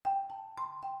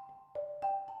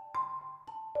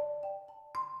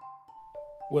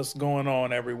What's going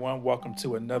on, everyone? Welcome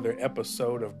to another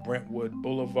episode of Brentwood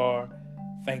Boulevard.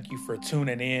 Thank you for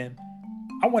tuning in.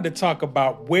 I want to talk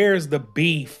about where's the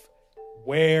beef?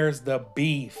 Where's the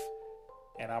beef?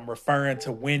 And I'm referring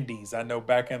to Wendy's. I know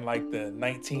back in like the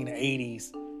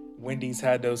 1980s, Wendy's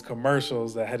had those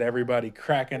commercials that had everybody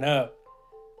cracking up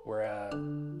where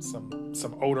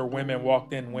some older women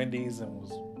walked in Wendy's and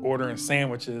was ordering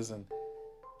sandwiches, and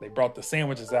they brought the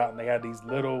sandwiches out and they had these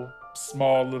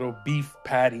small little beef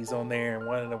patties on there, and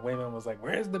one of the women was like,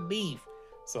 "Where's the beef?"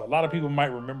 So a lot of people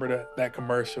might remember that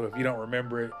commercial. If you don't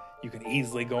remember it, you can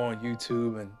easily go on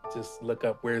YouTube and just look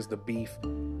up "Where's the beef."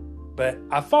 But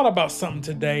I thought about something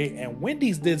today, and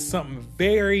Wendy's did something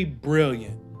very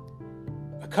brilliant.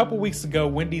 A couple weeks ago,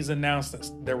 Wendy's announced that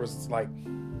there was like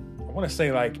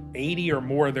 80 or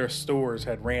more of their stores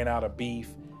had ran out of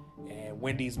beef, and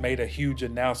Wendy's made a huge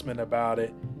announcement about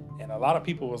it. And a lot of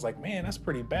people was like, man, that's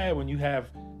pretty bad when you have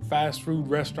fast food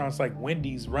restaurants like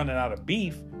Wendy's running out of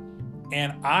beef.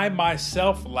 And I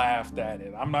myself laughed at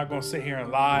it. I'm not going to sit here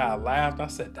and lie. I laughed. I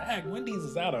said, dang, Wendy's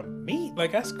is out of meat.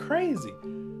 Like, that's crazy.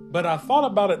 But I thought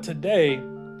about it today,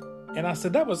 and I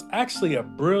said that was actually a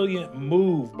brilliant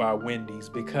move by Wendy's,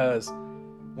 because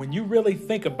when you really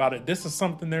think about it, this is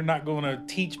something they're not going to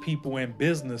teach people in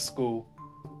business school.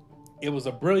 It was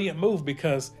a brilliant move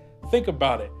because think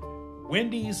about it.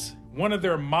 Wendy's, one of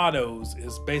their mottos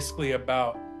is basically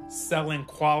about selling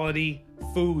quality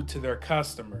food to their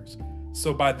customers.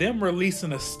 So by them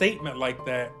releasing a statement like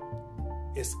that,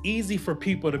 it's easy for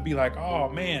people to be like, oh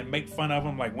man, make fun of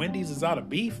them. Like, Wendy's is out of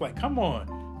beef. Like, come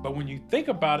on. But when you think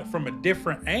about it from a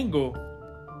different angle,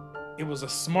 it was a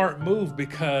smart move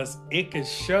because it could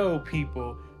show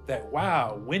people that,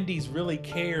 wow, Wendy's really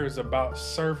cares about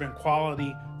serving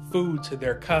quality food to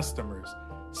their customers.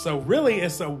 So really,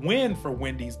 it's a win for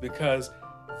Wendy's because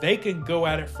they can go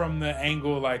at it from the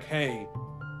angle like, hey,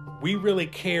 we really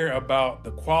care about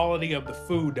the quality of the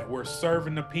food that we're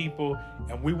serving to people,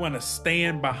 and we want to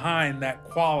stand behind that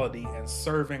quality and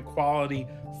serving quality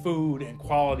food and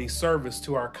quality service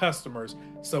to our customers.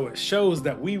 So it shows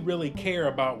that we really care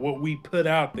about what we put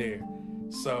out there.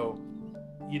 So,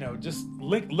 just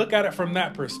look at it from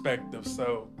that perspective.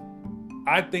 So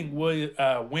I think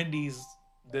Wendy's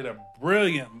did a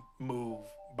brilliant move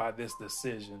by this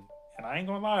decision. And I ain't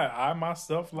gonna lie, I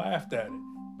myself laughed at it.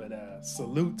 But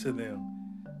salute to them.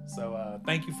 So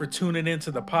thank you for tuning into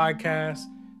the podcast.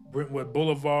 Brentwood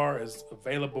Boulevard is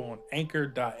available on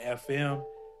Anchor.fm,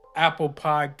 Apple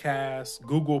Podcasts,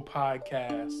 Google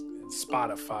Podcasts, and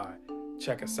Spotify.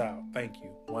 Check us out. Thank you.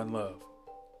 One love.